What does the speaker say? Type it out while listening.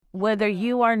whether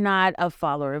you are not a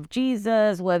follower of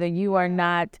Jesus, whether you are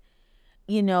not,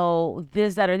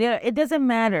 this, that, or the other, it doesn't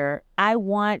matter. I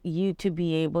want you to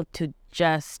be able to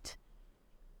just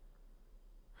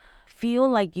feel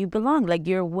like you belong, like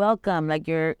you're welcome, like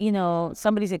you're,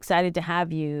 somebody's excited to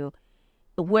have you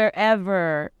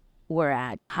wherever we're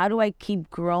at. How do I keep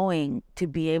growing to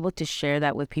be able to share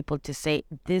that with people, to say,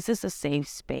 this is a safe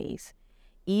space?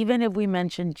 Even if we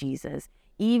mention Jesus,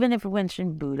 even if we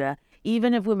mention Buddha,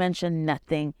 even if we mention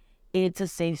nothing, it's a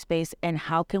safe space. And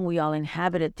how can we all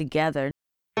inhabit it together?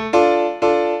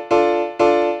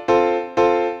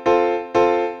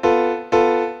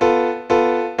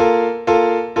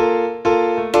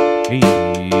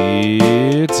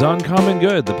 It's Uncommon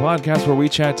Good, the podcast where we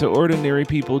chat to ordinary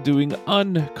people doing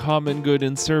uncommon good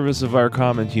in service of our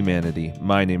common humanity.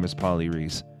 My name is Polly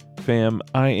Reese. Fam,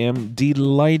 I am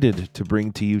delighted to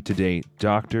bring to you today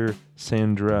Dr.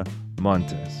 Sandra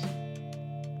Montes.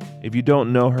 If you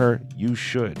don't know her, you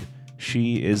should.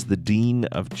 She is the Dean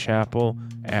of Chapel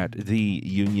at the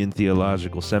Union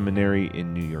Theological Seminary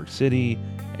in New York City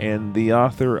and the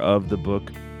author of the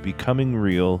book Becoming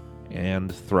Real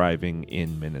and Thriving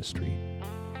in Ministry.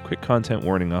 Quick content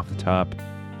warning off the top.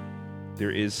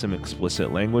 There is some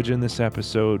explicit language in this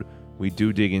episode. We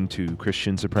do dig into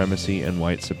Christian supremacy and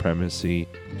white supremacy,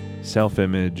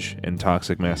 self-image, and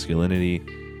toxic masculinity.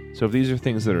 So if these are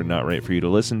things that are not right for you to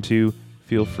listen to,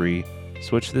 feel free,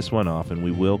 switch this one off, and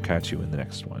we will catch you in the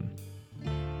next one.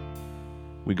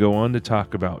 We go on to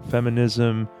talk about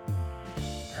feminism,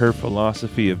 her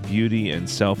philosophy of beauty and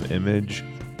self-image,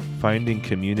 finding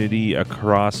community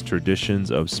across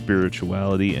traditions of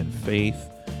spirituality and faith,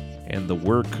 and the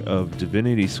work of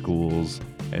divinity schools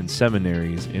and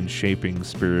seminaries in shaping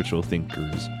spiritual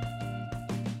thinkers.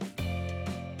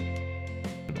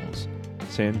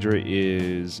 Sandra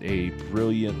is a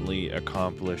brilliantly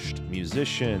accomplished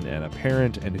musician and a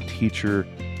parent and a teacher.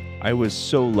 I was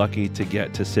so lucky to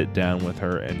get to sit down with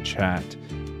her and chat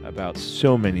about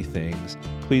so many things.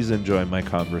 Please enjoy my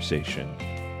conversation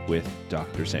with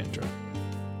Dr. Sandra.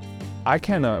 I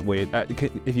cannot wait,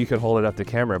 if you could hold it up to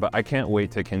camera, but I can't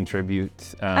wait to contribute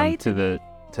to the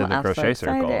crochet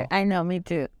circle. I know, me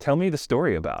too. Tell me the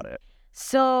story about it.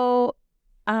 So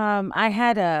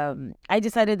I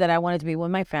decided that I wanted to be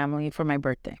with my family for my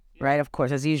birthday, right? Of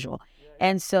course, as usual.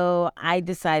 And so I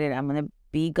decided I'm going to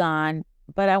be gone,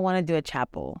 but I want to do a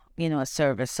chapel, a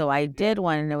service. So I did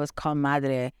one, and it was called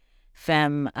Madre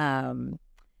Femme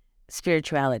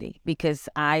Spirituality, because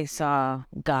I saw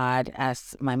God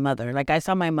as my mother. Like, I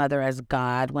saw my mother as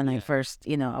God when I first,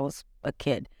 I was a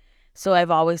kid. So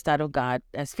I've always thought of God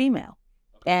as female.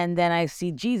 And then I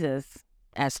see Jesus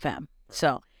as femme.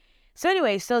 So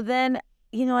anyway, so then,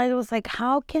 I was like,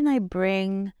 how can I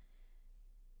bring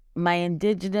my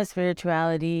indigenous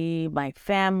spirituality, my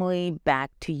family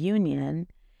back to Union?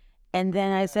 And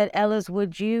then I said, Ellis,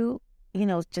 would you,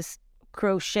 just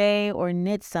crochet or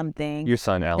knit something? Your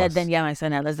son, Ellis. My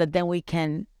son, Ellis, that then we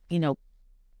can,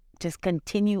 just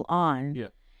continue on. Yeah.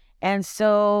 And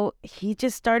so he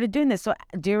just started doing this. So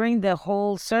during the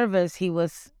whole service, he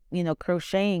was,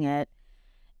 crocheting it.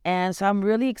 And so I'm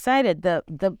really excited.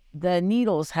 The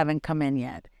needles haven't come in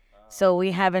yet. So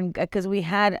we haven't, because we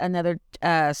had another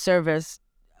service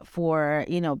for,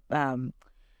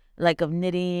 like of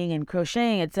knitting and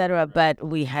crocheting, etc. But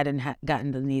we hadn't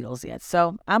gotten the needles yet.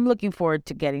 So I'm looking forward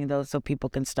to getting those so people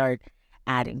can start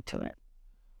adding to it.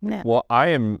 Yeah. Well,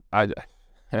 I'm a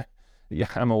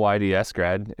YDS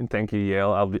grad, and thank you,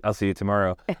 Yale. I'll see you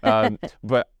tomorrow.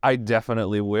 But I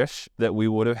definitely wish that we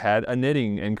would have had a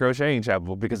knitting and crocheting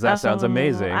chapel, because that sounds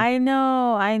amazing. I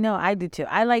know. I do too.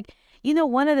 I like,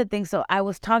 one of the things. So I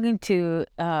was talking to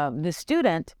the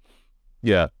student.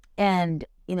 Yeah. And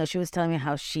she was telling me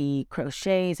how she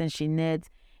crochets and she knits,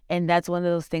 and that's one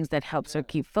of those things that helps her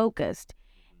keep focused.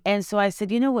 And so I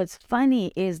said, what's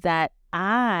funny is that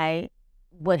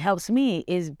what helps me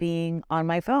is being on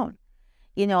my phone.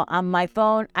 On my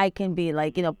phone, I can be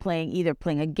like,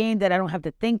 playing a game that I don't have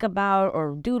to think about,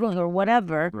 or doodling or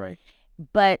whatever. Right.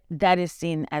 But that is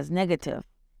seen as negative.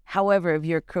 However, if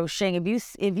you're crocheting,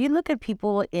 if you look at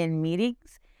people in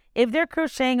meetings, if they're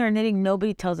crocheting or knitting,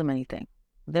 nobody tells them anything.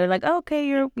 They're like, oh, okay,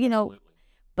 you're,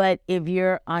 but if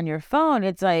you're on your phone,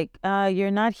 it's like,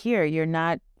 you're not here. You're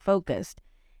not focused.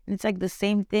 And it's like the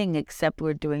same thing, except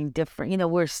we're doing different.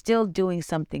 We're still doing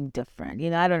something different.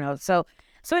 I don't know. So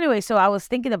anyway, so I was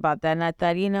thinking about that, and I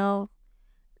thought,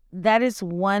 that is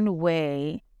one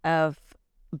way of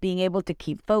being able to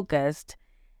keep focused,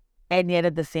 and yet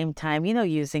at the same time,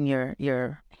 using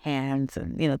your hands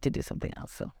and, to do something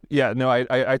else. So yeah, no, I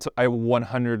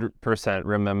 100%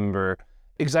 remember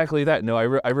exactly that. No,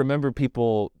 I remember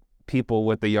people people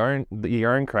with the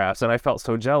yarn crafts, and I felt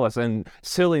so jealous. And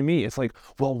silly me, it's like,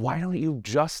 well, why don't you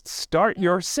just start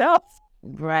yourself?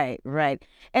 Right.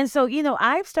 And so,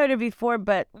 I've started before,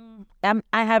 but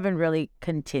I haven't really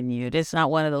continued. It's not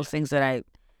one of those things that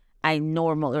I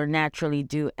normal or naturally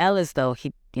do. Ellis, though,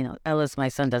 Ellis, my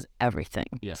son, does everything.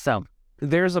 Yeah. So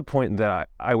there's a point that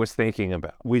I was thinking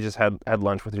about. We just had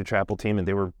lunch with your chapel team, and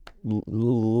they were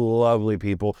lovely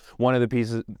people. One of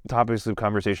the topics of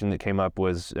conversation that came up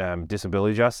was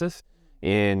disability justice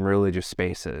in religious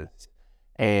spaces.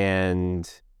 And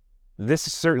this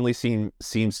certainly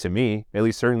seems to me, at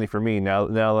least certainly for me, now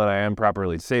that I am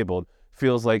properly disabled,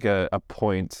 feels like a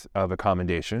point of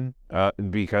accommodation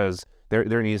because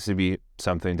there needs to be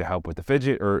something to help with the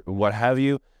fidget or what have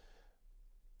you.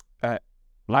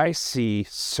 I see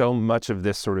so much of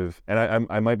this sort of, and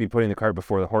I might be putting the cart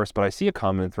before the horse, but I see a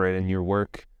common thread in your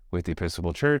work with the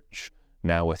Episcopal Church,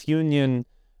 now with Union,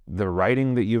 the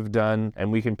writing that you've done,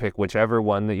 and we can pick whichever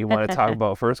one that you want to talk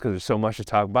about first because there's so much to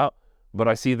talk about. But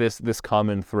I see this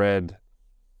common thread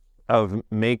of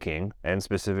making, and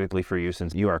specifically for you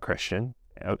since you are Christian,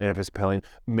 Episcopalian,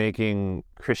 making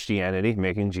Christianity,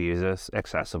 making Jesus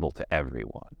accessible to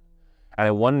everyone. And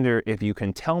I wonder if you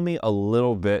can tell me a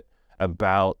little bit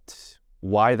about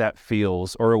why that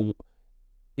feels, or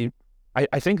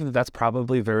I think that's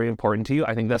probably very important to you.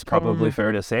 I think that's probably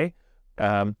fair to say.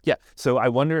 So I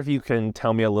wonder if you can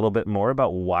tell me a little bit more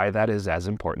about why that is as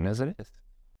important as it is.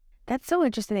 that's so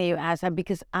interesting that you asked that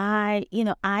because I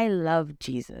love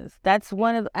Jesus.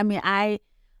 I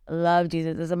love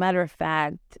Jesus. As a matter of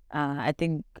fact, I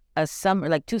think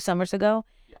 2 summers ago,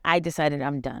 I decided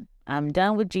I'm done. I'm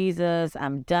done with Jesus.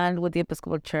 I'm done with the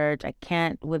Episcopal Church. I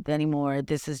can't with anymore.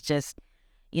 This is just,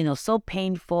 so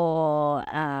painful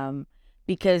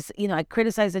because, I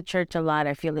criticize the church a lot.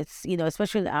 I feel it's,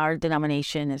 especially our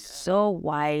denomination is so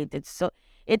wide.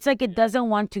 It's like it doesn't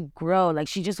want to grow. Like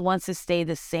she just wants to stay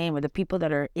the same, or the people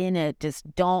that are in it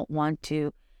just don't want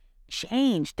to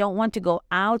change, don't want to go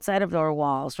outside of our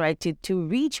walls, right? To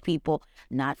reach people,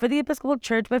 not for the Episcopal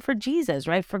Church, but for Jesus,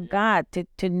 right? For God,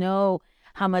 to know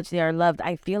how much they are loved.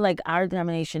 I feel like our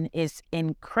denomination is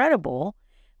incredible.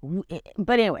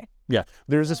 But anyway. Yeah,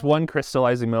 there's this one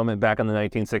crystallizing moment back in the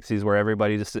 1960s where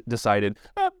everybody just decided,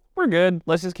 we're good.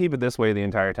 Let's just keep it this way the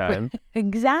entire time.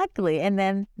 Exactly. And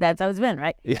then that's how it's been,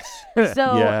 right? Yeah.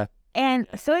 So, yeah. And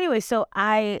so anyway, so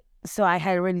I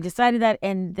had already decided that.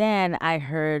 And then I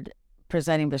heard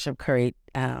presiding Bishop Curry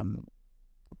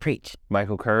preach. Bishop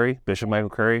Michael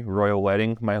Curry, Royal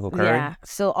Wedding, Michael Curry. Yeah.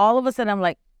 So all of a sudden I'm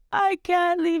like, I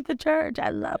can't leave the church.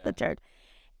 I love the church.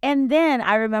 And then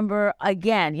I remember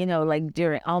again, like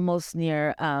during almost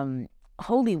near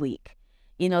Holy Week,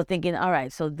 thinking, all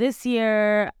right, so this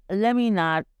year, let me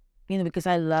not, because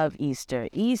I love Easter.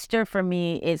 Easter for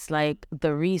me is like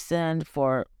the reason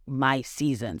for my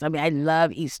seasons. I mean, I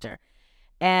love Easter.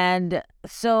 And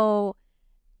so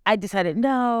I decided,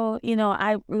 no,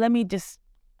 let me just,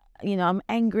 I'm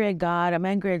angry at God. I'm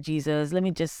angry at Jesus. Let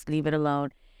me just leave it alone.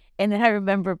 And then I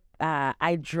remember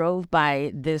I drove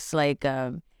by this like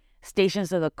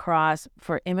Stations of the Cross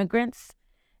for immigrants.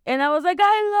 And I was like,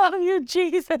 I love you,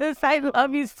 Jesus. I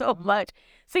love you so much.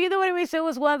 So you know what I mean? So it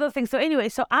was one of those things. So anyway,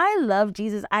 so I love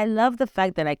Jesus. I love the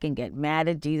fact that I can get mad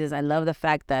at Jesus. I love the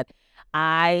fact that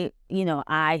I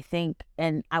think,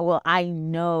 and I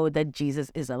know that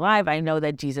Jesus is alive. I know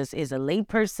that Jesus is a lay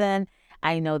person.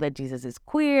 I know that Jesus is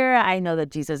queer. I know that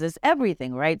Jesus is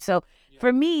everything, right? So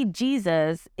for me,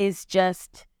 Jesus is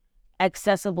just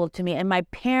accessible to me. And my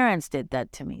parents did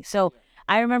that to me. So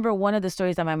I remember one of the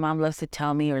stories that my mom loved to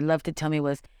tell me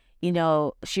was,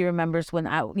 she remembers when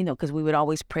because we would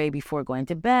always pray before going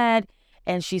to bed.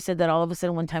 And she said that all of a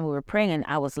sudden one time we were praying and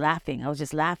I was laughing. I was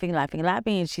just laughing.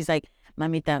 And she's like,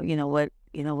 Mamita,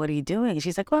 what are you doing? And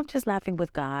she's like, oh, I'm just laughing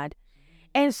with God.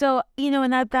 And so,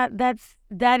 and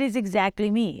that is exactly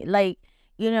me. Like,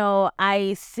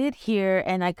 I sit here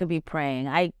and I could be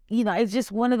praying. It's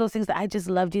just one of those things that I just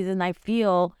love Jesus. And I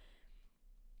feel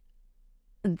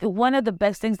one of the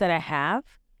best things that I have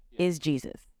is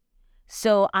Jesus.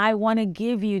 So I want to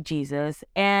give you Jesus.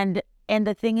 And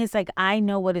the thing is, like, I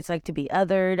know what it's like to be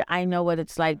othered. I know what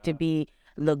it's like to be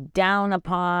looked down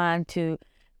upon, to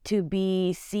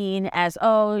be seen as,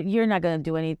 oh, you're not going to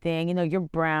do anything. You're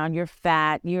brown, you're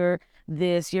fat, you're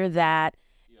this, you're that.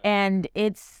 And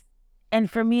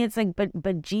for me, it's like,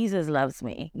 but Jesus loves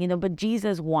me, but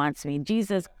Jesus wants me.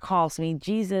 Jesus calls me.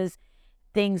 Jesus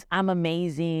thinks I'm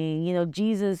amazing.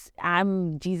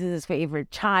 I'm Jesus's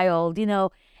favorite child,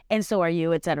 and so are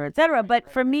you, et cetera, et cetera.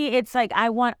 But for me, it's like, I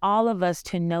want all of us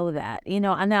to know that,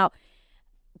 and now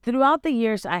throughout the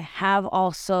years, I have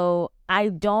also, I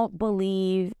don't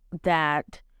believe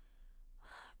that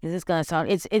this is gonna sound.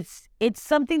 It's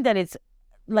something that it's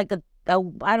like a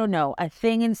I don't know, a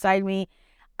thing inside me.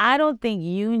 I don't think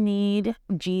you need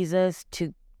Jesus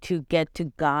to get to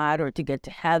God or to get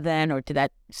to heaven or to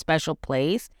that special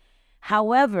place.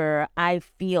 However, I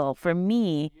feel for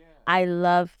me, I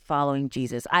love following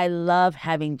Jesus. I love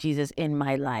having Jesus in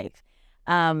my life.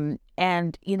 And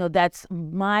that's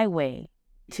my way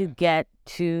to get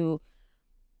to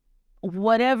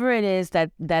whatever it is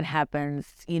that happens,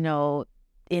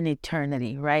 in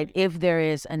eternity, right? If there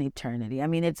is an eternity. I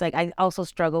mean, it's like I also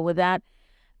struggle with that.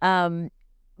 Um,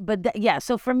 but yeah,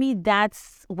 so for me,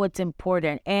 that's what's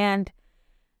important. And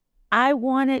I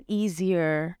want it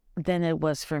easier than it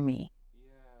was for me.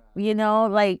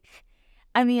 Like,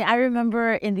 I mean, I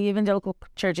remember in the evangelical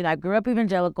church, and I grew up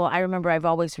evangelical. I remember I've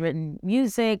always written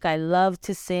music. I love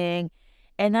to sing.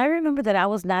 And I remember that I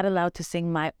was not allowed to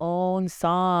sing my own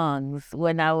songs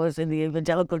when I was in the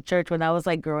evangelical church, when I was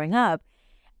like growing up.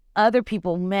 Other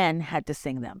people, men, had to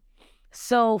sing them.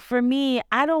 So for me,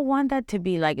 I don't want that to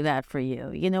be like that for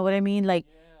you. You know what I mean? Like,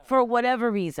 for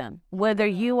whatever reason, whether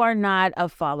you are not a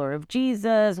follower of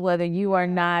Jesus, whether you are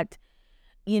not,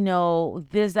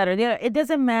 this, that, or the other, it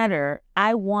doesn't matter.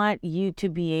 I want you to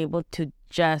be able to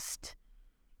just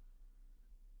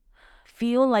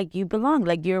feel like you belong,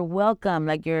 like you're welcome,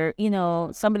 like you're,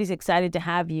 somebody's excited to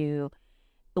have you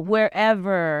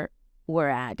wherever we're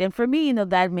at. And for me,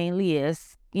 that mainly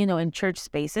is, in church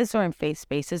spaces or in faith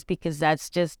spaces, because that's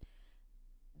just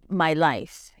my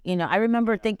life. I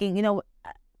remember thinking,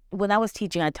 when I was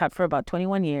teaching, I taught for about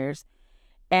 21 years,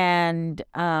 and,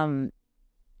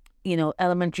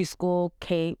 elementary school,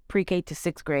 pre-K to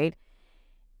sixth grade.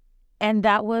 And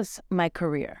that was my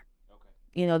career.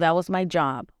 That was my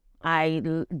job. I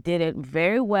did it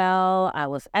very well. I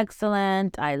was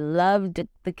excellent. I loved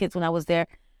the kids when I was there,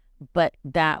 but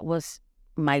that was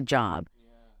my job.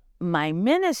 My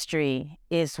ministry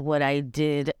is what I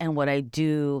did and what I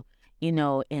do,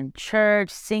 in church,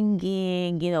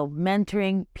 singing,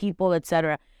 mentoring people,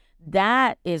 etc.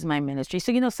 That is my ministry.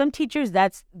 So, some teachers,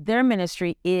 that's their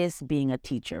ministry, is being a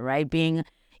teacher, right? Being,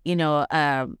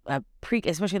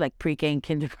 especially like pre-K and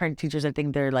kindergarten teachers. I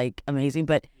think they're like amazing,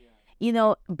 but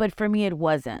but for me, it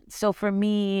wasn't. So for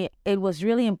me, it was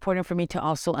really important for me to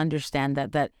also understand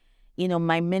that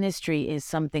my ministry is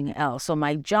something else. So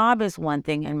my job is one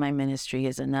thing and my ministry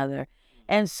is another.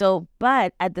 And so,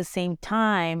 but at the same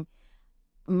time,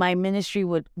 my ministry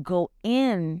would go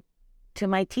in to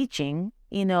my teaching,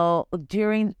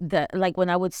 during like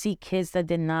when I would see kids that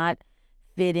did not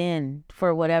fit in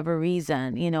for whatever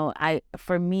reason,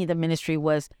 for me, the ministry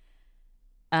was,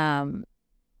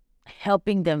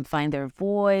 helping them find their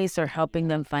voice or helping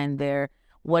them find their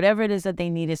whatever it is that they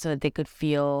needed so that they could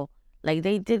feel like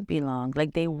they did belong,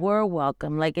 like they were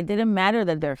welcome. Like it didn't matter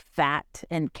that they're fat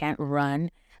and can't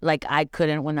run like I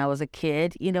couldn't when I was a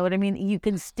kid. You know what I mean? You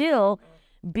can still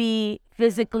be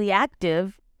physically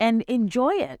active and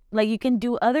enjoy it. Like you can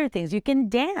do other things. You can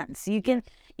dance. You can,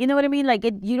 you know what I mean? Like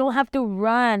you don't have to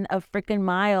run a freaking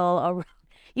mile or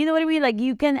you know what I mean? Like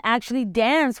you can actually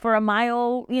dance for a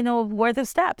mile, worth of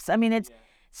steps. I mean,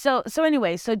 so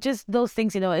anyway, so just those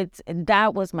things,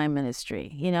 that was my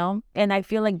ministry, and I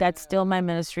feel like that's still my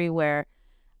ministry, where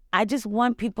I just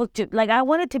want people to, like, I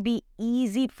want it to be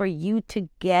easy for you to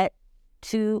get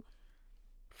to.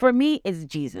 For me, it's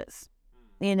Jesus,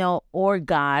 or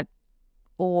God,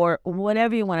 or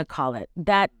whatever you want to call it,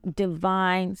 that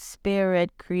divine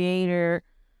spirit, creator,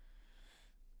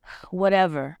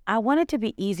 whatever. I want it to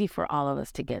be easy for all of us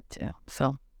to get to.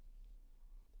 So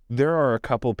there are a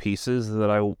couple pieces that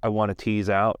I want to tease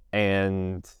out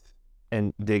and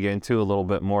dig into a little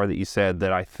bit more that you said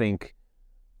that I think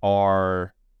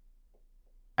are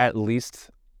at least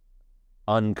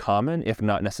uncommon, if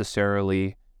not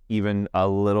necessarily even a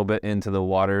little bit into the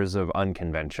waters of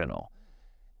unconventional.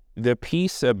 The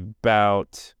piece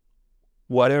about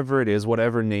whatever it is,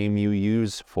 whatever name you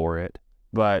use for it,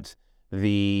 but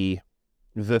the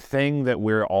thing that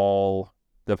we're all,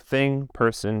 the thing,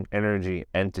 person, energy,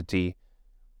 entity,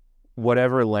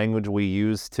 whatever language we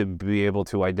use to be able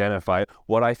to identify,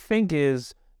 what I think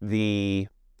is the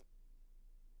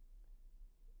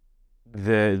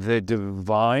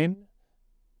divine,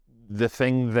 the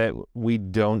thing that we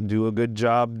don't do a good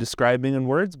job describing in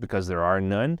words because there are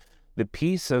none, the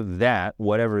piece of that,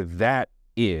 whatever that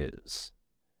is,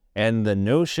 and the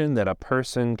notion that a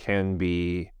person can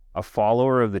be a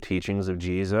follower of the teachings of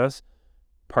Jesus,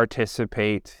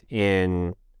 participate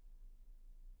in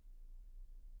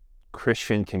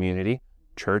Christian community,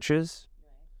 churches,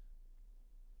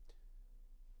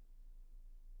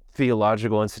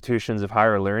 theological institutions of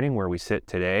higher learning where we sit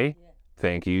today.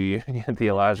 Thank you, Union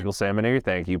Theological Seminary.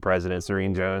 Thank you, President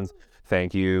Serene Jones.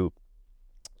 Thank you,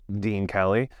 Dean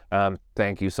Kelly.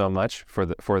 Thank you so much for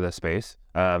the space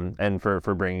and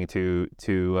for bringing two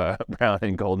brown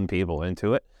and golden people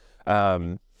into it.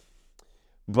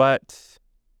 But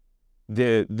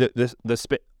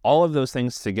all of those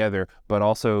things together, but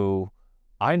also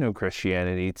I know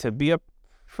Christianity to be a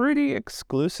pretty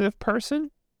exclusive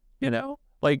person,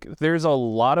 Like there's a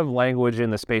lot of language in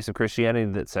the space of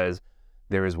Christianity that says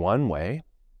there is one way,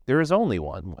 there is only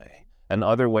one way, and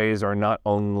other ways are not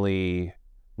only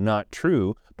not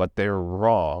true, but they're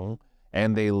wrong,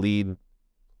 and they lead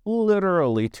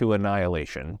literally to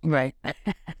annihilation. Right.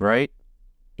 Right?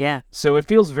 Yeah. So it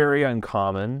feels very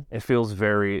uncommon. It feels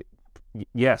very,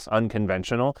 yes,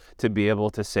 unconventional to be able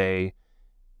to say,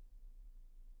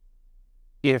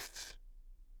 if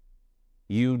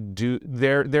you do,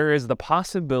 there is the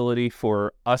possibility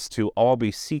for us to all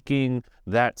be seeking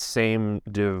that same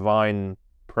divine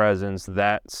presence,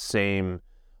 that same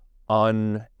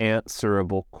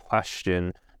unanswerable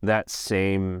question, that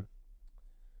same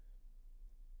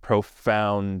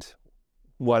profound,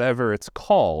 whatever it's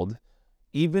called,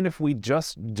 even if we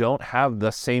just don't have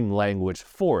the same language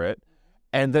for it,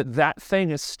 and that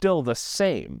thing is still the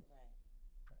same.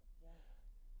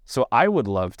 So I would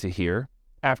love to hear,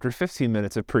 after 15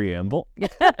 minutes of preamble,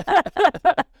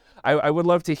 I would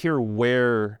love to hear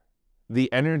where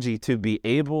the energy to be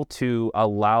able to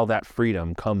allow that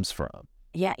freedom comes from.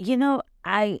 Yeah,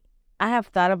 I have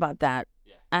thought about that.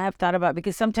 Yeah. I have thought about,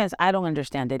 because sometimes I don't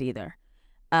understand it either.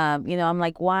 I'm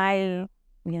like, why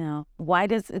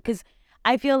does, because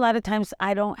I feel a lot of times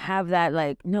I don't have that,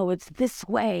 like, no, it's this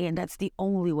way and that's the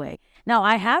only way. Now,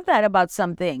 I have that about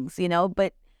some things,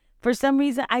 but for some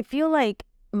reason, I feel like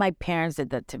my parents did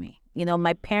that to me.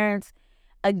 My parents,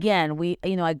 again,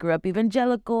 I grew up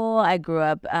evangelical. I grew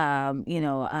up,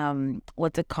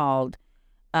 what's it called?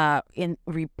 In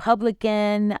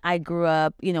Republican. I grew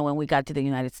up, when we got to the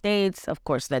United States, of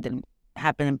course, that didn't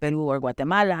happen in Peru or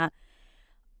Guatemala.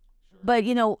 But,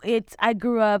 I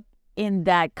grew up in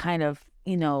that kind of,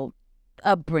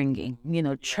 upbringing,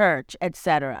 church,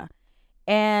 etc.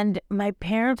 And my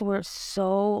parents were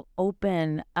so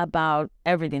open about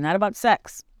everything, not about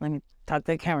sex. Let me talk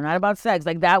to the camera, not about sex.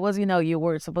 Like that was, you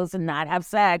were supposed to not have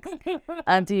sex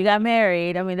until you got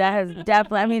married. I mean, that has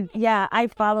definitely, yeah, I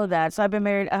follow that. So I've been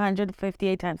married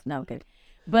 158 times. No, okay.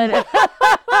 But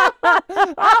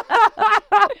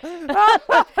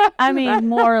I mean,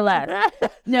 more or less.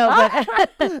 No,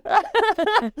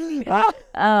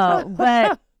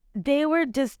 but they were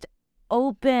just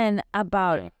open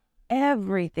about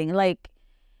everything. Like,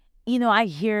 I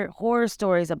hear horror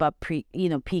stories about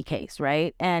PKs,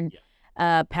 right? And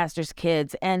pastors'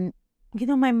 kids. And,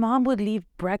 my mom would leave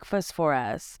breakfast for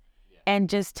us and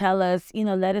just tell us,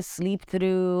 let us sleep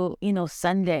through,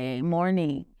 Sunday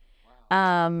morning.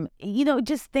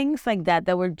 Just things like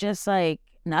that were just like,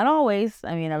 not always.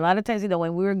 I mean, a lot of times,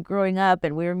 when we were growing up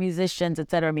and we were musicians,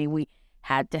 etc. I mean, we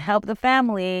had to help the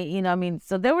family,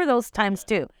 so there were those times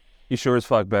too. You sure as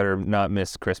fuck better not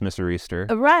miss Christmas or Easter.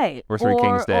 Right. Or Three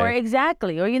Kings Day. Or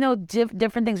exactly. Or,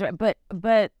 different things. Right.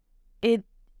 But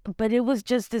it was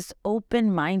just this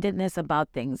open-mindedness about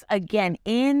things. Again,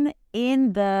 in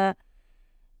the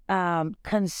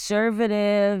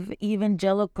conservative,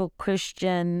 evangelical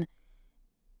Christian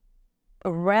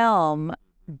realm,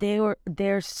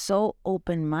 they're so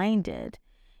open-minded.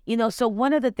 So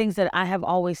one of the things that I have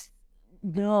always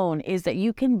known is that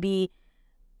you can be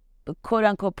quote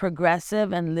unquote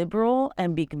progressive and liberal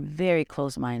and be very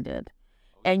close-minded,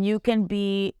 and you can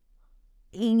be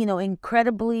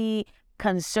incredibly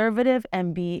conservative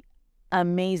and be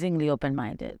amazingly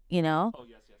open-minded.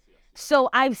 So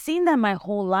I've seen that my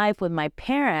whole life with my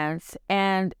parents,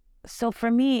 and so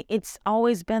for me it's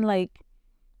always been like,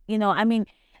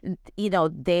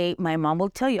 my mom will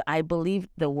tell you, I believe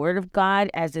the word of God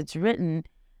as it's written,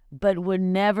 but would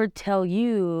never tell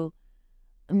you,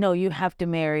 no, you have to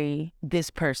marry this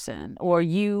person, or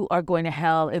you are going to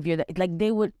hell if you're like,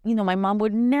 they would, my mom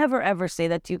would never ever say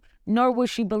that to you, nor would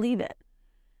she believe it.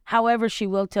 However, she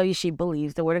will tell you she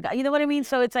believes the word of God. You know what I mean?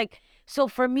 So it's like, so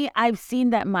for me, I've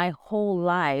seen that my whole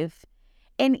life,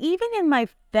 and even in my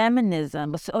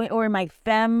feminism or in my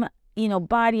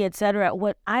body, etc.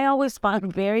 What I always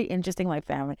found very interesting, my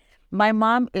family, my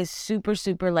mom is super,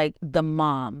 super like the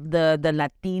mom, the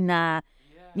Latina,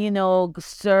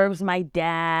 serves my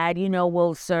dad,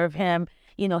 will serve him,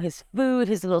 his food,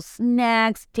 his little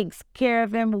snacks, takes care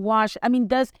of him,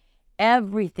 does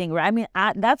everything, right? I mean,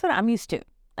 that's what I'm used to.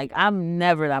 Like, I'm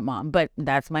never that mom, but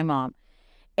that's my mom.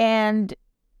 And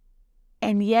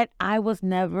And yet I was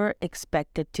never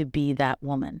expected to be that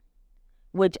woman,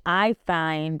 which I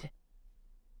find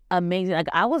amazing. Like,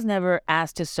 I was never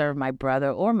asked to serve my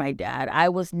brother or my dad. I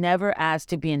was never asked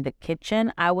to be in the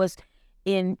kitchen. I was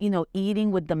in,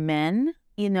 eating with the men,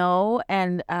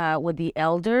 and with the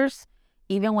elders,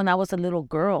 even when I was a little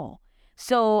girl.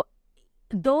 So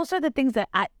those are the things that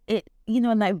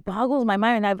and it boggles my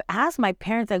mind. And I've asked my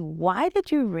parents, like, why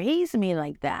did you raise me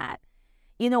like that?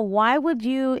 Why would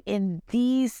you in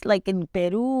these, like in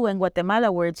Peru and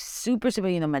Guatemala, where it's super, super,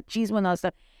 machismo and all that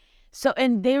stuff. So,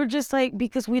 and they were just like,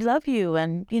 because we love you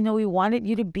and, we wanted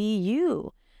you to be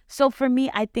you. So for me,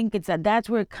 I think it's that's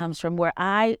where it comes from, where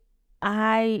I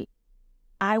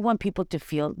want people to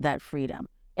feel that freedom.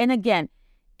 And again,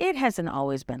 it hasn't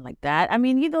always been like that. I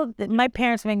mean, my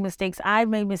parents make mistakes. I've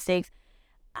made mistakes,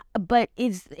 but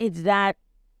it's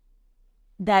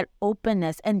that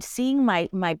openness and seeing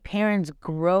my parents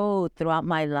grow throughout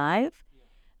my life,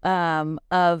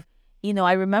 of,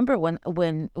 I remember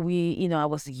when we, I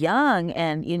was young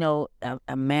and,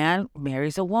 a man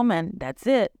marries a woman, that's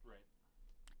it. Right.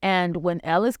 And when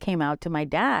Ellis came out to my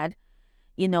dad,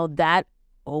 that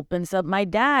opens up my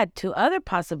dad to other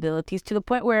possibilities, to the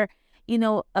point where,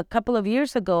 a couple of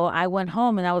years ago, I went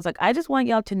home and I was like, I just want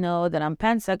y'all to know that I'm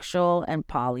pansexual and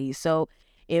poly. So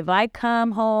if I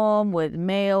come home with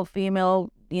male,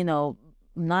 female,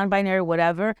 non-binary,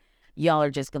 whatever, y'all are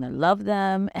just going to love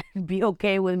them and be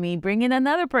okay with me bringing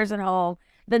another person home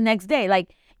the next day.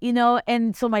 Like,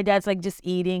 and so my dad's like just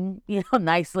eating,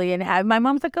 nicely, and my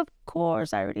mom's like, of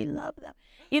course, I already love them.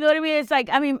 You know what I mean? It's like,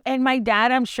 I mean, and my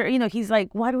dad, I'm sure, he's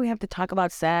like, why do we have to talk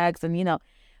about sex? And,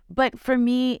 but for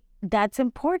me, that's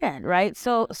important, right?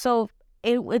 So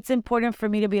it's important for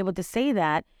me to be able to say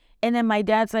that. And then my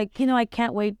dad's like, I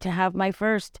can't wait to have my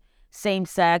first same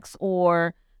sex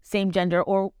or same gender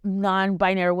or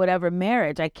non-binary or whatever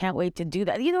marriage. I can't wait to do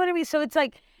that. You know what I mean? So it's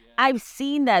like, yeah. I've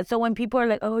seen that. So when people are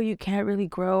like, oh, you can't really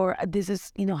grow, or this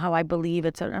is, how I believe,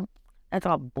 etc., that's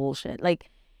all bullshit. Like,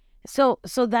 so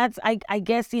that's, I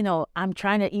guess, I'm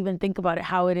trying to even think about it,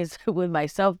 how it is with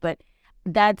myself, but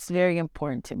that's very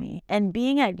important to me. And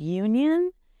being at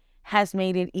Union has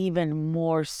made it even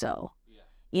more so.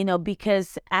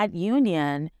 Because at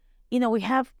Union, we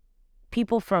have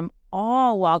people from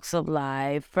all walks of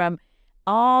life, from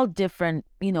all different,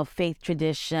 faith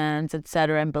traditions,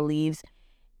 etc., and beliefs.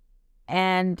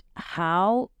 And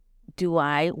how do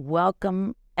I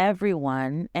welcome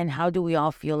everyone, and how do we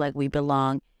all feel like we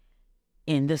belong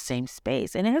in the same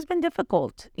space? And it has been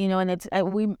difficult, and it's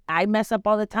I mess up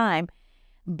all the time.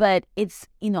 But it's,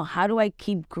 how do I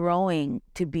keep growing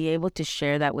to be able to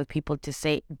share that with people, to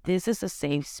say, this is a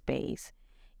safe space.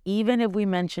 Even if we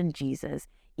mention Jesus,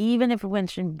 even if we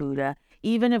mention Buddha,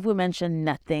 even if we mention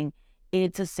nothing,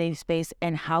 it's a safe space.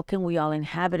 And how can we all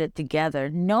inhabit it together,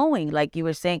 knowing, like you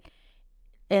were saying,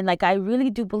 and like I really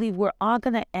do believe we're all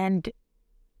going to end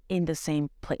in the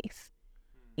same place,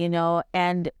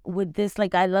 and with this,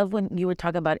 like, I love when you were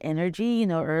talking about energy,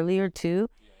 earlier too.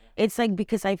 It's like,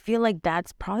 because I feel like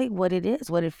that's probably what it is,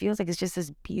 what it feels like. It's just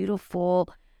this beautiful,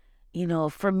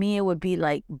 for me, it would be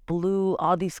like blue,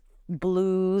 all these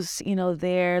blues,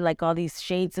 there, like all these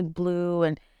shades of blue,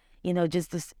 and,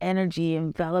 just this energy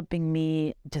enveloping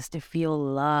me, just to feel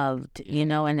loved,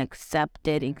 and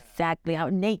accepted exactly how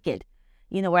naked,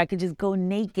 where I could just go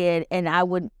naked and I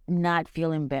would not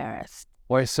feel embarrassed.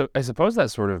 Well, so I suppose that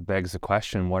sort of begs the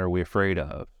question, what are we afraid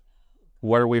of?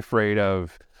 What are we afraid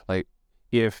of? Like,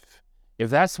 if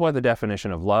that's what the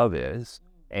definition of love is,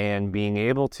 and being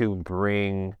able to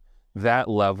bring that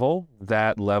level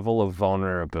of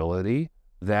vulnerability,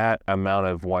 that amount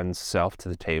of oneself to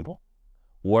the table,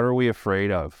 what are we afraid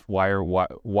of? Why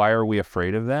are we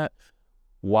afraid of that?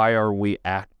 Why are we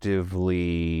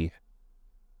actively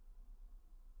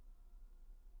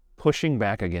pushing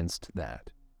back against that?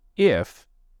 If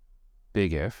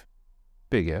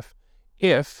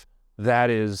that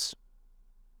is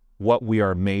what we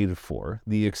are made for,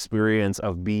 the experience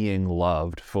of being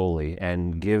loved fully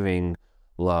and giving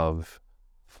love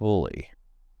fully.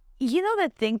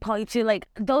 That thing, Polly, too, like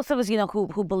those of us,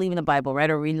 who believe in the Bible,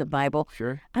 right, or read the Bible.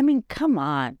 Sure. I mean, come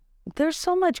on. There's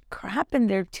so much crap in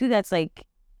there too that's like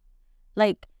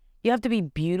you have to be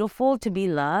beautiful to be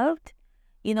loved.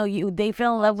 They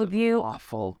fell in love with you.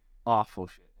 Awful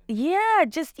shit. Yeah,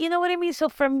 just, what I mean? So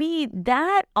for me,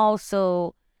 that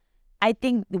also, I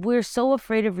think we're so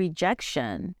afraid of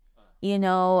rejection.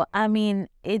 I mean,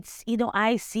 it's,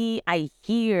 I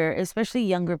hear, especially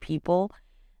younger people,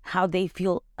 how they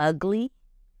feel ugly.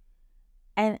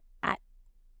 And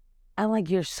I'm like,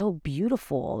 you're so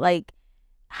beautiful. Like,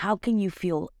 how can you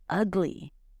feel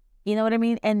ugly? You know what I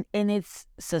mean? And it's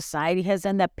society has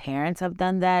done that, parents have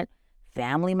done that,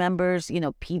 family members,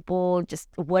 people, just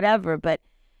whatever. But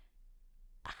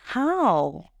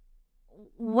how?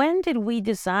 When did we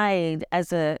decide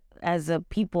as a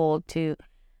people to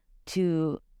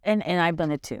and I've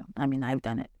done it too. I mean, I've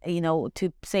done it.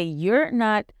 To say you're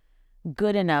not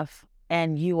good enough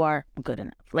and you are good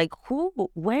enough. Like who,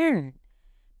 when?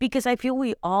 Because I feel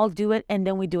we all do it, and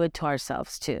then we do it to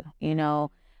ourselves too.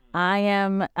 I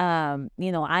am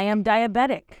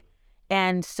diabetic.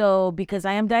 And so because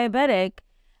I am diabetic,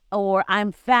 or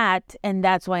I'm fat, and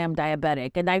that's why I'm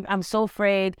diabetic. And I'm so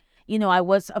afraid, I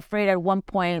was afraid at one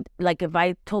point, like if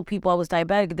I told people I was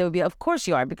diabetic, they would be, of course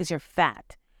you are, because you're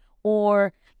fat.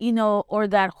 Or, or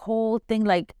that whole thing,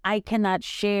 like I cannot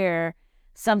share.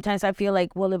 Sometimes I feel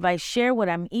like, well, if I share what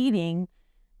I'm eating,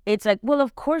 it's like, well,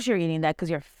 of course you're eating that because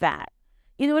you're fat.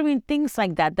 You know what I mean? Things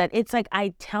like that it's like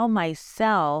I tell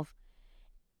myself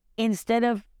instead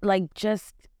of like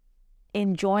just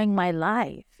enjoying my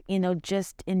life,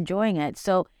 just enjoying it.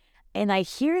 So, and I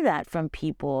hear that from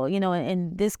people,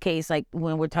 in this case, like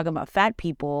when we're talking about fat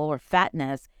people or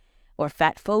fatness or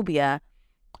fat phobia,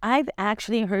 I've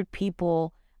actually heard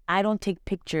people, I don't take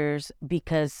pictures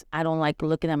because I don't like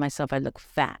looking at myself. I look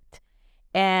fat.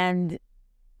 And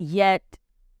yet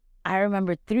I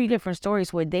remember 3 different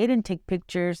stories where they didn't take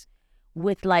pictures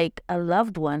with like a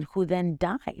loved one who then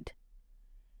died.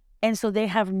 And so they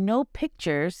have no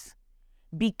pictures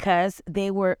because they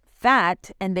were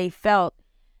fat and they felt,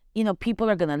 people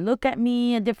are going to look at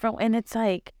me a different way. And it's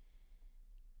like,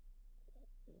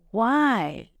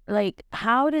 why? Like,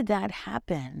 how did that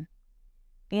happen?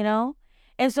 And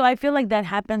so I feel like that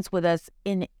happens with us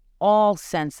in all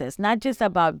senses, not just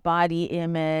about body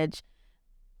image,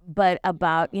 but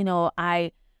about,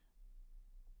 I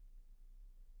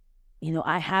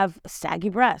have saggy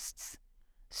breasts.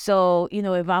 So,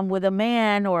 if I'm with a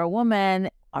man or a woman,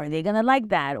 are they going to like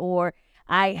that? Or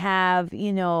I have,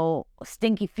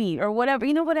 stinky feet or whatever,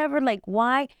 whatever. Like,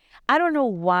 why? I don't know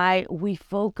why we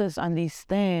focus on these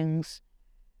things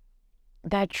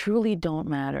that truly don't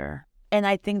matter. And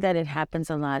I think that it happens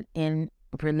a lot in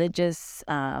religious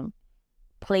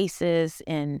places,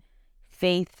 in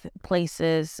faith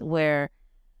places, where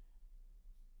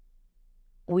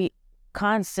we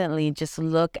constantly just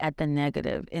look at the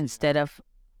negative instead of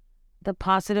the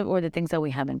positive or the things that we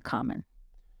have in common.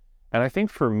 And I think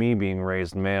for me, being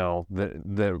raised male,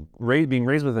 being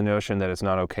raised with the notion that it's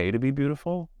not okay to be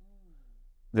beautiful,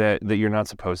 that you're not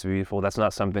supposed to be beautiful, that's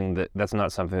not something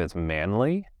that's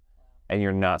manly, and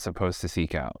you're not supposed to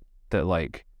seek out. That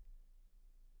like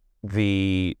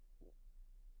the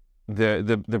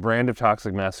brand of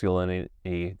toxic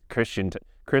masculinity,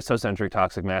 Christocentric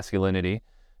toxic masculinity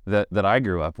that I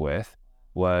grew up with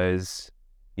was,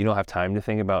 you don't have time to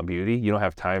think about beauty. You don't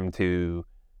have time to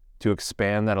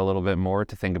expand that a little bit more,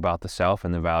 to think about the self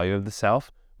and the value of the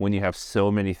self when you have so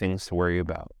many things to worry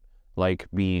about, like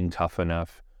being tough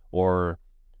enough or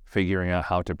figuring out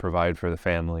how to provide for the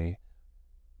family.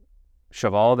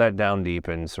 Shove all that down deep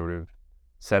and sort of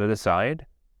set it aside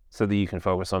so that you can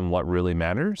focus on what really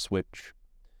matters, which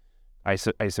I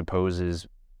suppose is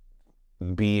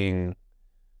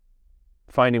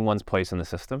finding one's place in the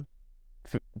system,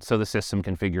 so the system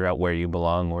can figure out where you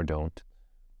belong or don't.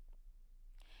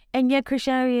 And yet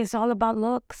Christianity is all about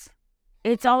looks.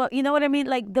 It's all, you know what I mean?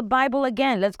 Like the Bible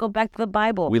again. Let's go back to the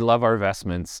Bible. We love our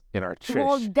vestments in our church.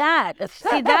 Well,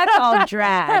 that's all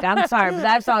drag. I'm sorry, but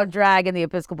that's all drag in the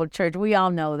Episcopal Church. We all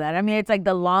know that. I mean, it's like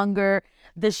the longer,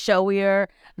 the showier,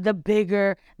 the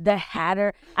bigger, the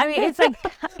hatter. I mean, it's like,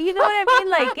 you know what I mean?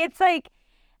 Like, it's like,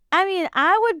 I mean,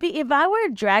 I would be, if I were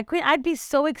a drag queen, I'd be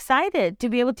so excited to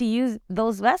be able to use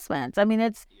those vestments. I mean,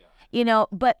 it's,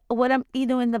 but what I'm,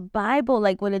 in the Bible,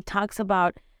 like when it talks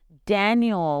about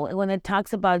Daniel, when it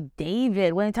talks about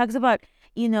David, when it talks about,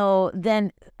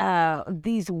 then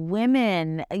these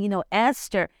women,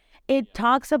 Esther, it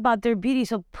talks about their beauty.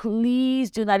 So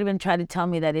please do not even try to tell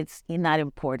me that it's not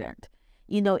important.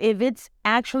 If it's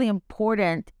actually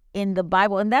important in the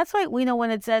Bible, and that's why we know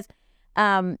when it says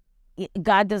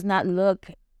God does not look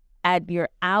at your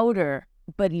outer,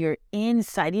 but your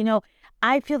inside.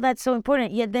 I feel that's so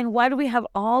important. Yet then why do we have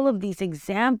all of these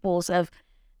examples of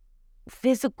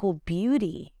physical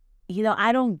beauty?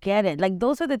 I don't get it. Like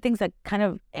those are the things that kind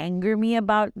of anger me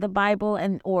about the Bible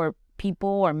or people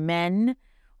or men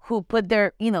who put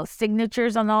their,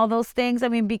 signatures on all those things. I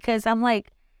mean, because I'm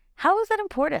like, how is that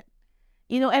important?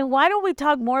 And why don't we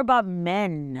talk more about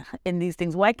men in these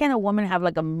things? Why can't a woman have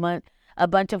like a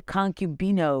bunch of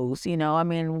concubinos? I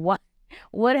mean,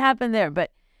 what happened there? But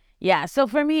yeah, so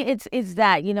for me, it's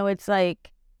that, it's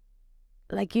like,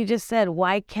 like you just said,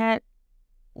 why can't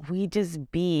we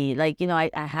just be like, I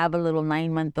have a little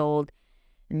 9-month-old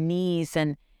niece,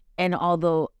 and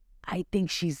although I think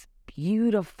she's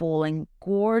beautiful and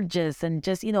gorgeous and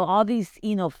just, all these,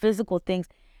 physical things,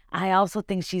 I also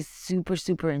think she's super,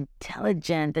 super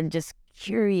intelligent and just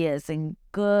curious and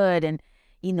good and,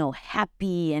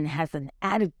 happy and has an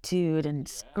attitude and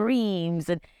screams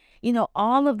and,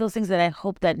 all of those things that I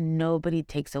hope that nobody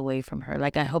takes away from her.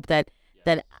 Like, I hope that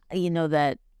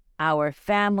our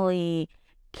family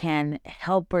can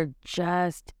help her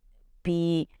just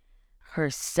be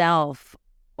herself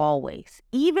always,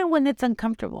 even when it's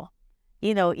uncomfortable,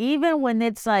 even when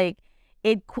it's like,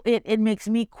 it makes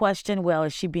me question, well,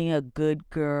 is she being a good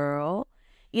girl?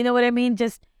 You know what I mean?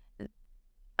 Just,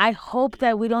 I hope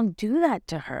that we don't do that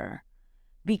to her,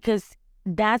 because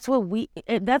that's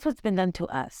what's been done to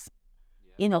us.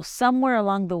 Somewhere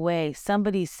along the way,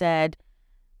 somebody said,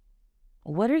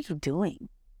 what are you doing?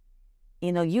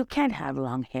 You can't have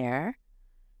long hair.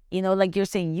 Like you're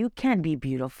saying, you can't be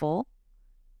beautiful.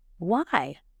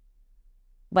 Why?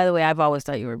 By the way, I've always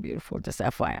thought you were beautiful, just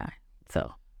FYI.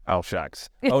 So. Oh, shucks.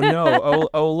 Oh, no.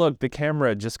 Oh, look, the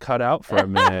camera just cut out for a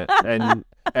minute.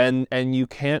 And you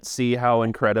can't see how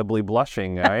incredibly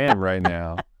blushing I am right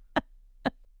now.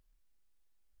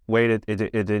 Wait,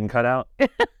 it didn't cut out?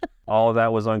 All of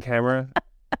that was on camera?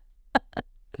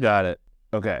 Got it.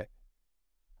 Okay.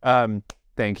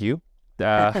 Thank you.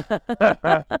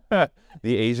 The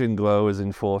Asian glow is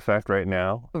in full effect right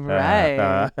now.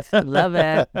 Right. Love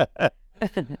it.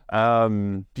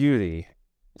 Beauty,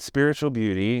 spiritual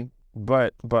beauty,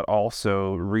 but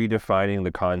also redefining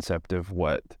the concept of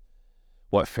what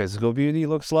physical beauty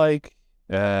looks like.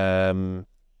 Now,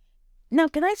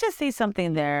 can I just say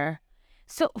something there?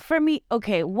 So for me,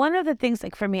 okay, one of the things,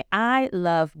 like for me, I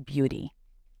love beauty.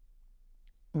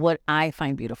 What I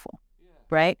find beautiful,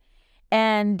 right?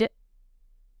 And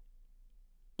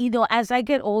as I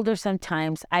get older,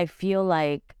 sometimes I feel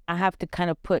like I have to kind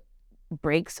of put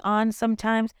brakes on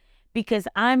sometimes, because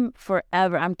I'm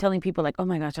telling people like, oh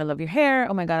my gosh, I love your hair.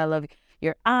 Oh my God, I love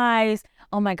your eyes.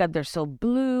 Oh my God, they're so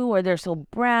blue, or they're so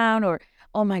brown, or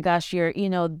oh my gosh,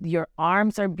 your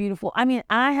arms are beautiful. I mean,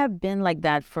 I have been like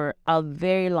that for a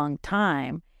very long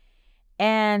time.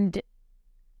 And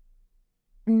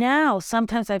now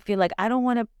sometimes I feel like I don't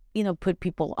want to, put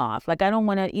people off. Like, I don't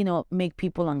want to, make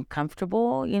people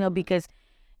uncomfortable, because,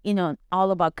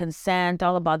 all about consent,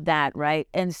 all about that, right?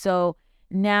 And so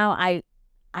now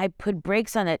I put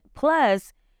brakes on it.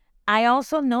 Plus, I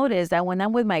also notice that when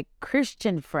I'm with my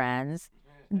Christian friends,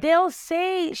 they'll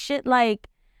say shit like,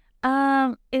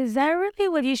 is that really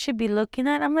what you should be looking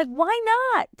at? I'm like, why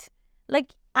not?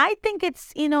 Like, I think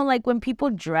it's, like when people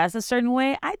dress a certain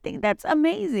way, I think that's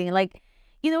amazing. Like,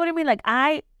 you know what I mean? Like,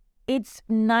 it's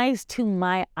nice to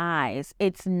my eyes.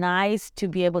 It's nice to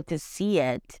be able to see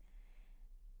it.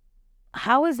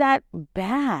 How is that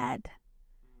bad?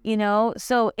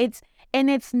 So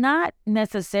it's not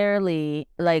necessarily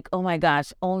like, oh my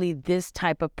gosh, only this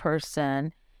type of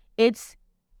person. It's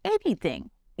anything,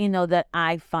 that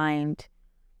I find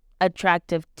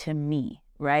attractive to me,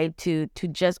 right? To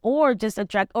just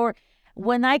attract, or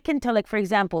when I can tell, like, for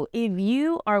example, if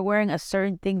you are wearing a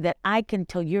certain thing that I can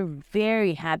tell you're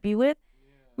very happy with,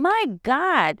 my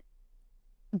God,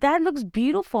 that looks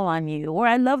beautiful on you. Or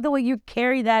I love the way you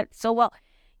carry that so well.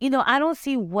 I don't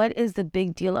see what is the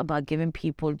big deal about giving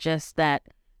people just that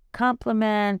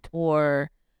compliment, or,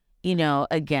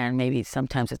 again, maybe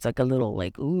sometimes it's like a little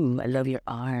like, ooh, I love your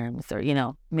arms, or,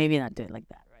 maybe not do it like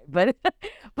that, right? But,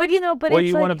 but well, it's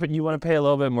you like, want to pay a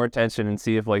little bit more attention and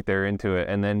see if like they're into it,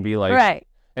 and then be like, right.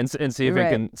 And see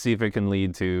if it can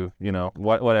lead to,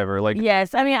 whatever. Like,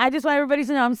 yes, I mean, I just want everybody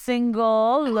to know I'm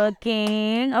single,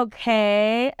 looking,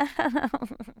 okay. I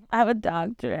have a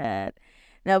doctorate.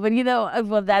 No, but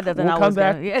well, that doesn't always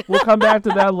go. We'll come back to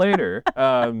that later.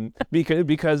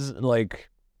 Because like,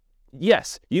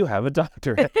 yes, you have a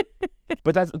doctorate,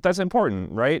 but that's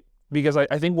important, right? Because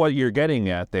I think what you're getting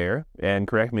at there, and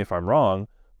correct me if I'm wrong,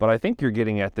 but I think you're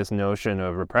getting at this notion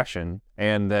of repression,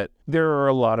 and that there are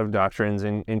a lot of doctrines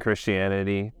in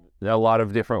Christianity, a lot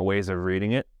of different ways of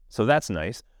reading it. So that's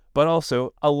nice. But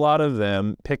also, a lot of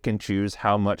them pick and choose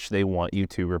how much they want you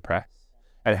to repress,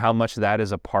 and how much that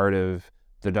is a part of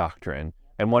the doctrine.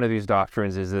 And one of these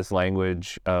doctrines is this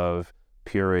language of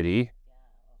purity,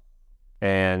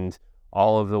 and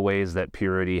all of the ways that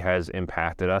purity has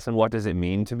impacted us. And what does it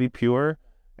mean to be pure?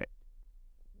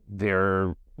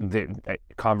 The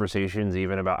conversations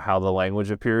even about how the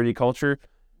language of purity culture,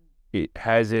 it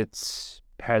has its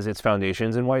has its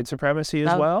foundations in white supremacy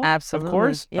as Oh, well. absolutely. Of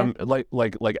course, Yeah.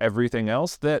 like everything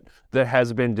else that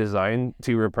has been designed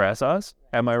to repress us.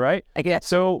 Am I right? I guess.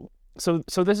 So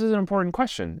this is an important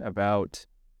question about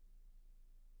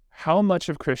how much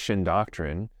of Christian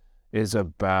doctrine is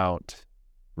about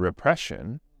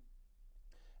repression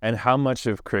and how much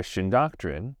of Christian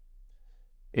doctrine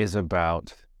is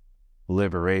about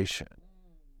liberation,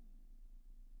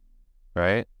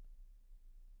 right?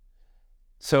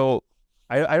 So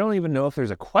I don't even know if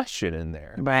there's a question in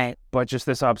there, Right. but just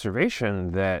this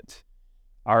observation that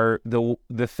are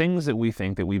the things that we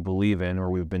think that we believe in or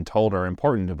we've been told are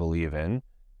important to believe in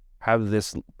have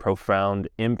this profound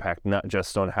impact, not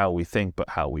just on how we think, but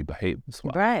how we behave as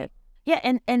well. Right. Yeah,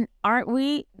 and aren't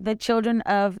we the children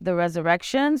of the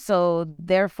resurrection? So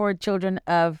therefore children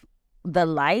of the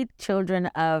light, children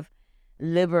of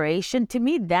liberation. To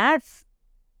me, that's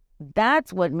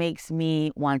what makes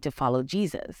me want to follow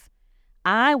Jesus.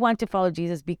 I want to follow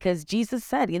Jesus because Jesus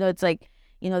said, it's like,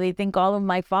 they think all of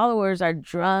my followers are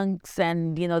drunks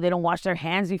and, they don't wash their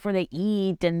hands before they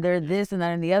eat and they're this and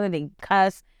that and the other. They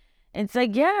cuss. And it's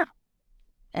like, yeah,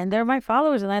 and they're my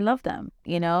followers and I love them,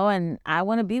 and I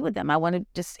want to be with them. I want to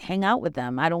just hang out with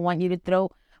them. I don't want you to throw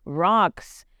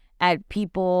rocks at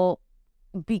people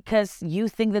because you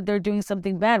think that they're doing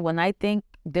something bad when I think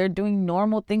they're doing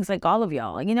normal things like all of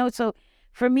y'all. So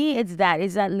for me, it's that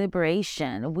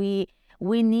liberation. We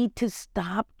need to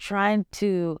stop trying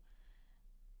to,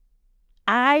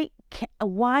 why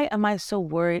am I so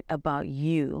worried about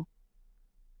you?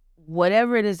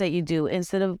 Whatever it is that you do,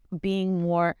 instead of being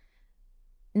more,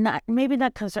 maybe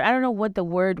not concerned. I don't know what the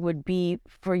word would be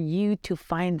for you to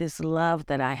find this love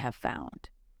that I have found.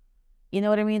 You know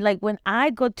what I mean? Like when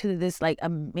I go to this like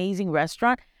amazing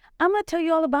restaurant, I'm going to tell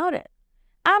you all about it.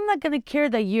 I'm not going to care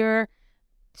that you're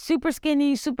super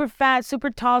skinny, super fat,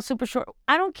 super tall, super short.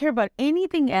 I don't care about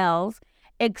anything else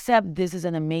except this is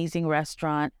an amazing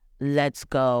restaurant. Let's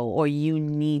go. Or you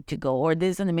need to go. Or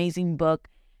this is an amazing book.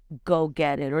 Go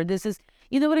get it. Or this is,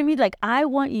 you know what I mean? Like I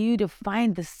want you to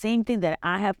find the same thing that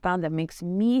I have found that makes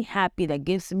me happy, that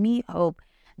gives me hope,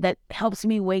 that helps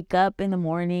me wake up in the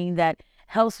morning, that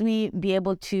helps me be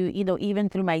able to, even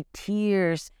through my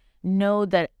tears, know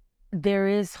that there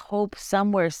is hope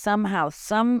somewhere, somehow,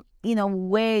 some,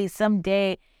 way,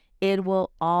 someday it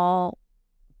will all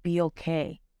be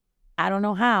okay. I don't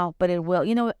know how, but it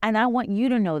will, and I want you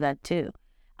to know that too.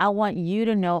 I want you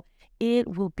to know it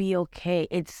will be okay.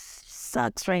 It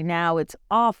sucks right now. It's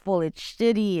awful. It's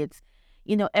shitty. It's,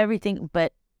 everything.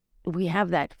 But we have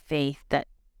that faith that,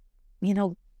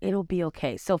 it'll be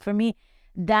okay. So for me,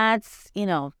 that's, I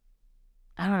don't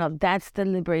know, that's the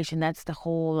liberation. That's the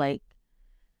whole, like,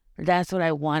 that's what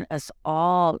I want us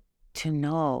all to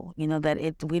know,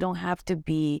 that we don't have to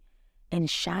be in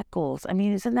shackles. I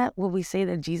mean, isn't that what we say,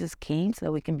 that Jesus came so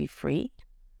that we can be free?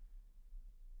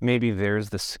 Maybe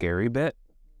there's the scary bit.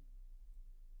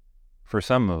 For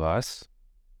some of us,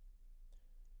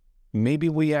 maybe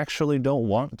we actually don't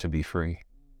want to be free.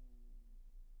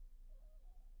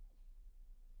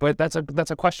 But that's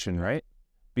a question, right?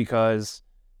 Because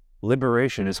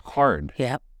liberation is hard.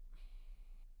 Yeah.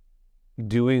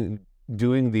 Doing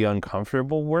the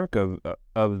uncomfortable work of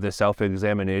the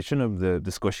self-examination of the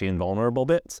squishy and vulnerable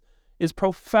bits is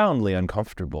profoundly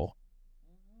uncomfortable.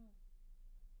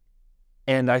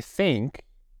 And I suspect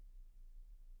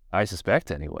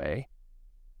anyway,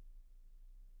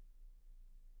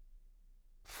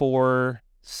 for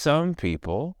some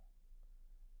people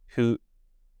who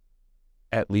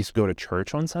at least go to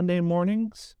church on Sunday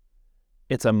mornings,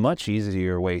 it's a much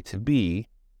easier way to be,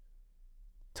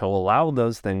 to allow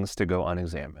those things to go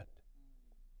unexamined.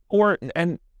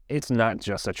 And it's not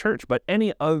just a church, but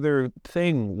any other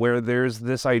thing where there's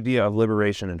this idea of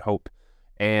liberation and hope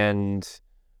and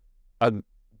a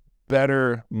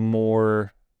better,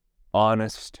 more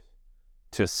honest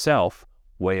to self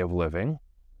way of living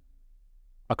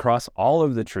across all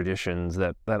of the traditions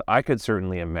that I could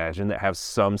certainly imagine that have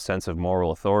some sense of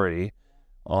moral authority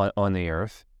on the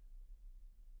earth,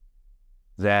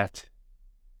 that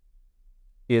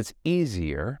it's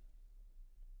easier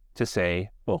to say,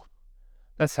 well,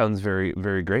 that sounds very,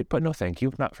 very great, but no thank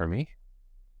you, not for me.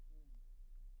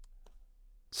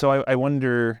 So I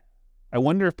wonder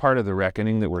if part of the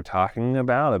reckoning that we're talking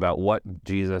about what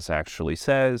Jesus actually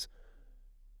says,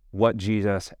 what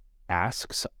Jesus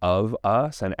asks of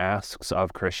us and asks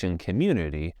of Christian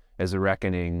community, is a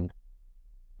reckoning,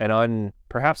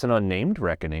 perhaps an unnamed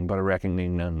reckoning, but a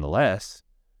reckoning nonetheless.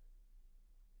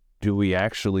 Do we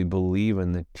actually believe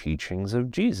in the teachings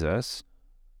of Jesus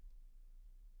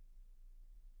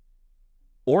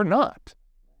or not?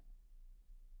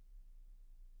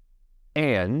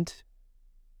 And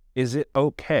is it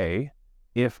okay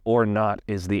if or not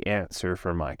is the answer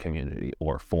for my community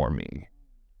or for me?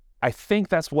 I think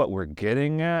that's what we're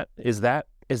getting at. Is that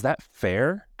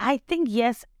fair? I think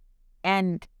yes,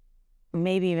 and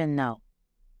maybe even no.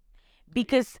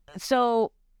 Because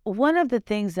so one of the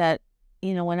things that,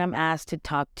 when I'm asked to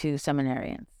talk to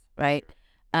seminarians, right?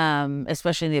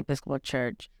 Especially in the Episcopal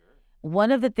Church,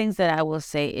 one of the things that I will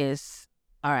say is,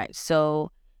 all right,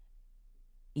 so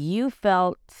you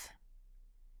felt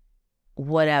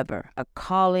whatever, a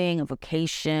calling, a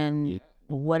vocation,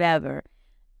 whatever,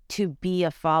 to be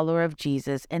a follower of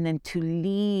Jesus and then to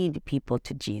lead people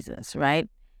to Jesus, right?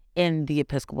 In the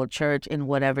Episcopal Church, in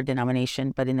whatever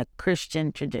denomination, but in a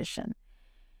Christian tradition.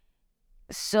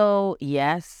 So,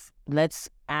 yes, let's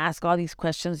ask all these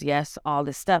questions. Yes, all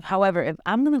this stuff. However, if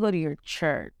I'm going to go to your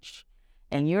church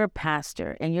and you're a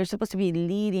pastor and you're supposed to be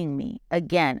leading me,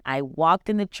 again, I walked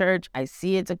in the church, I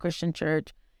see it's a Christian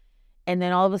church, and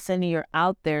then all of a sudden you're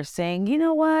out there saying, you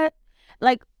know what?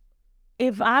 Like,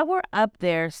 if I were up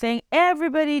there saying,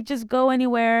 everybody just go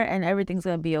anywhere and everything's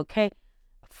going to be okay,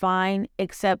 fine,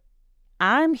 except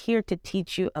I'm here to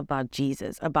teach you about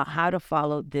Jesus, about how to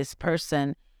follow this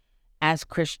person as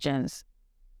Christians,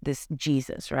 this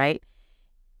Jesus, right?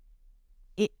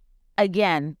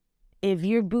 Again, if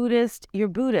you're Buddhist, you're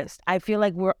Buddhist. I feel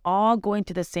like we're all going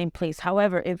to the same place.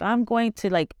 However, if I'm going to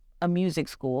like a music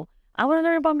school, I want to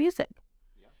learn about music.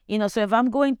 So if I'm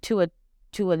going to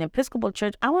an Episcopal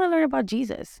church, I want to learn about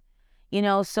Jesus.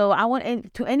 So I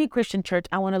want to any Christian church,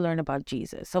 I want to learn about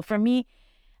Jesus. So for me,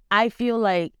 I feel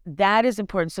like that is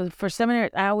important. So for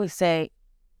seminary, I always say,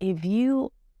 if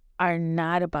you are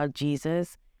not about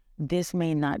Jesus, this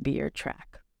may not be your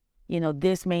track.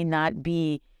 This may not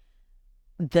be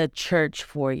the church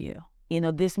for you.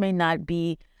 This may not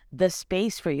be the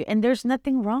space for you. And there's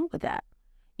nothing wrong with that.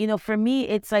 For me,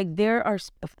 it's like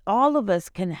all of us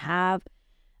can have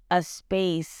a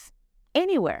space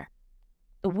anywhere.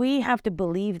 We have to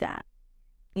believe that,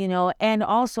 and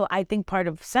also I think part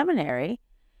of seminary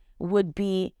would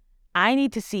be, I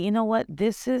need to see, what,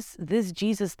 this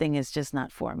Jesus thing is just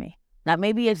not for me. Now,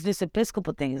 maybe it's this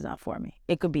Episcopal thing is not for me.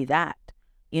 It could be that,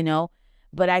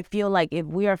 but I feel like if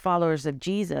we are followers of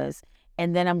Jesus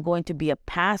and then I'm going to be a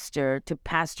pastor to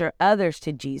pastor others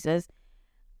to Jesus,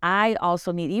 I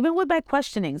also need, even with my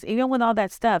questionings, even with all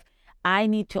that stuff, I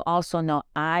need to also know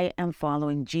I am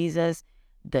following Jesus,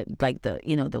 the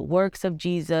works of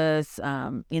Jesus,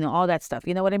 all that stuff.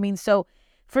 You know what I mean? So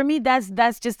for me,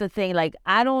 that's just the thing. Like,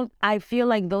 I feel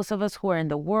like those of us who are in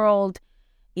the world,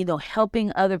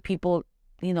 helping other people,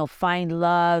 find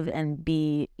love and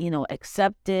be,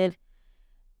 accepted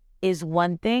is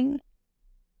one thing.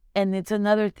 And it's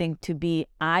another thing to be,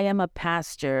 I am a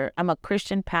pastor, I'm a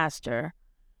Christian pastor.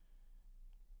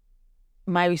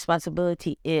 My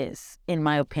responsibility is, in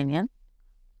my opinion,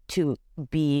 to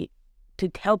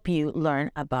help you learn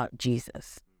about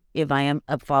Jesus. If I am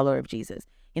a follower of Jesus,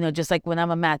 just like when I'm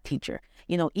a math teacher,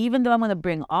 even though I'm going to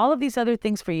bring all of these other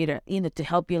things for you to, to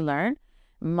help you learn,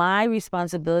 my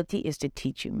responsibility is to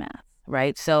teach you math,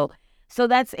 right? So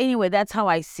that's how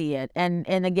I see it. And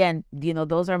again,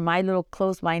 those are my little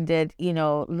close-minded,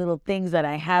 little things that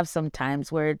I have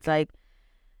sometimes where it's like,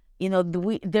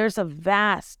 there's a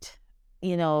vast,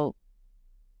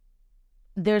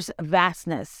 there's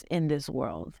vastness in this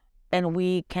world, and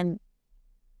we can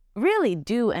really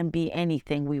do and be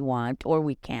anything we want, or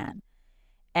we can.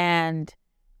 And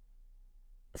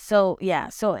so, yeah,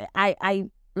 so I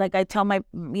like I tell my,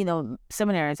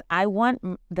 seminarians, I want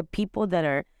the people that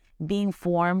are being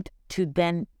formed to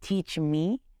then teach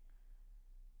me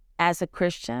as a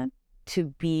Christian to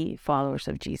be followers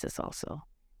of Jesus also,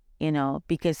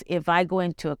 because if I go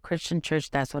into a Christian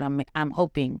church, that's what I'm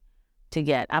hoping to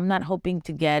get. I'm not hoping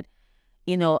to get,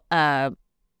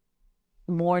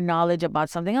 more knowledge about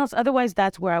something else. Otherwise,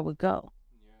 that's where I would go.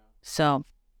 Yeah. So,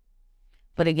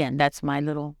 but again, that's my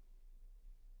little,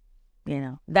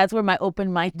 that's where my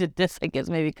open-mindedness, I guess,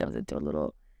 maybe comes into a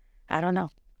little, I don't know.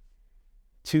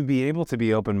 To be able to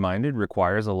be open-minded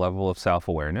requires a level of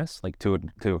self-awareness, like to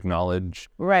acknowledge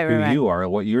who you are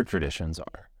and what your traditions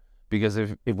are. Because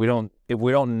if we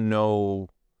don't know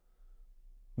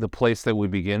the place that we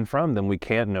begin from, then we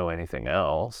can't know anything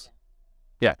else.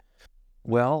 Yeah.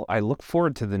 Well, I look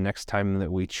forward to the next time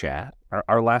that we chat.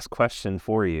 Our last question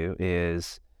for you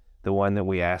is the one that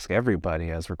we ask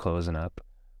everybody as we're closing up.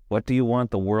 What do you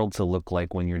want the world to look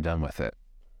like when you're done with it?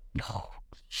 Oh,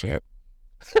 shit.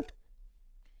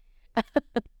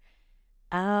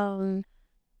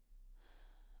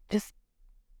 Just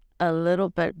a little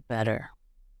bit better.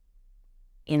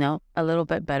 A little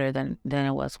bit better than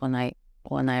it was when I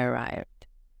arrived.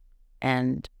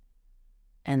 And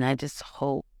I just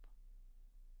hope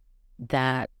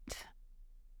that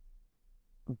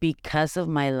because of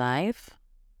my life,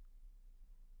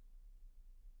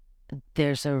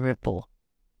 there's a ripple,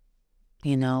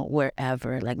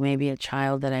 wherever, like maybe a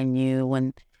child that I knew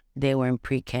when they were in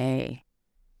pre-K,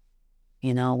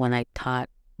 when I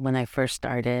first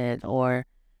started, or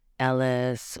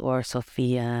Ellis or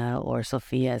Sophia or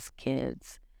Sophia's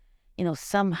kids,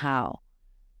 somehow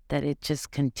that it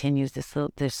just continues this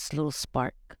little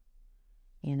spark,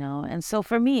 and so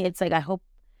for me, it's like, I hope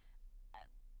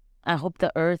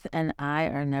the earth and I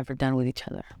are never done with each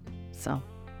other. So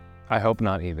I hope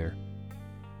not either.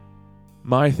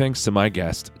 My thanks to my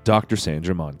guest, Dr.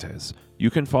 Sandra Montes. You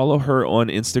can follow her on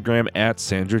Instagram at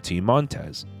Sandra T.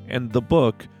 Montes, and the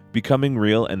book, Becoming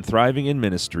Real and Thriving in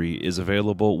Ministry, is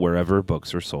available wherever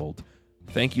books are sold.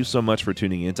 Thank you so much for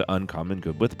tuning in to Uncommon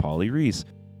Good with Polly Reese.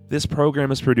 This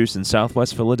program is produced in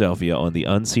Southwest Philadelphia on the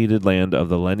unceded land of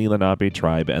the Lenni Lenape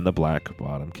tribe and the Black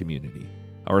Bottom community.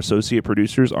 Our associate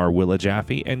producers are Willa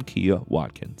Jaffe and Kia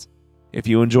Watkins. If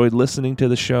you enjoyed listening to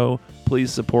the show,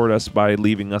 please support us by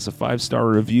leaving us a 5-star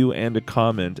review and a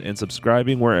comment, and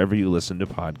subscribing wherever you listen to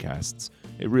podcasts.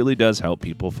 It really does help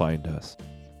people find us.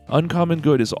 Uncommon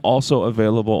Good is also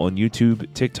available on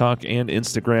YouTube, TikTok, and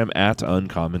Instagram at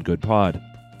Uncommon Good Pod.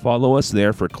 Follow us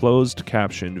there for closed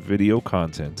captioned video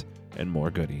content and more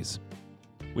goodies.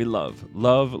 We love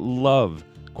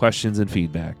questions and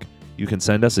feedback. You can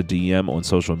send us a DM on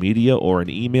social media or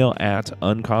an email at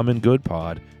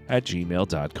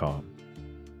uncommongoodpod@gmail.com.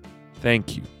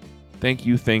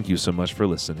 Thank you so much for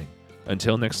listening.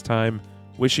 Until next time,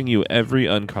 wishing you every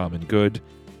uncommon good,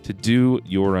 to do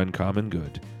your uncommon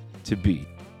good, to be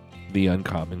the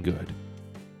uncommon good.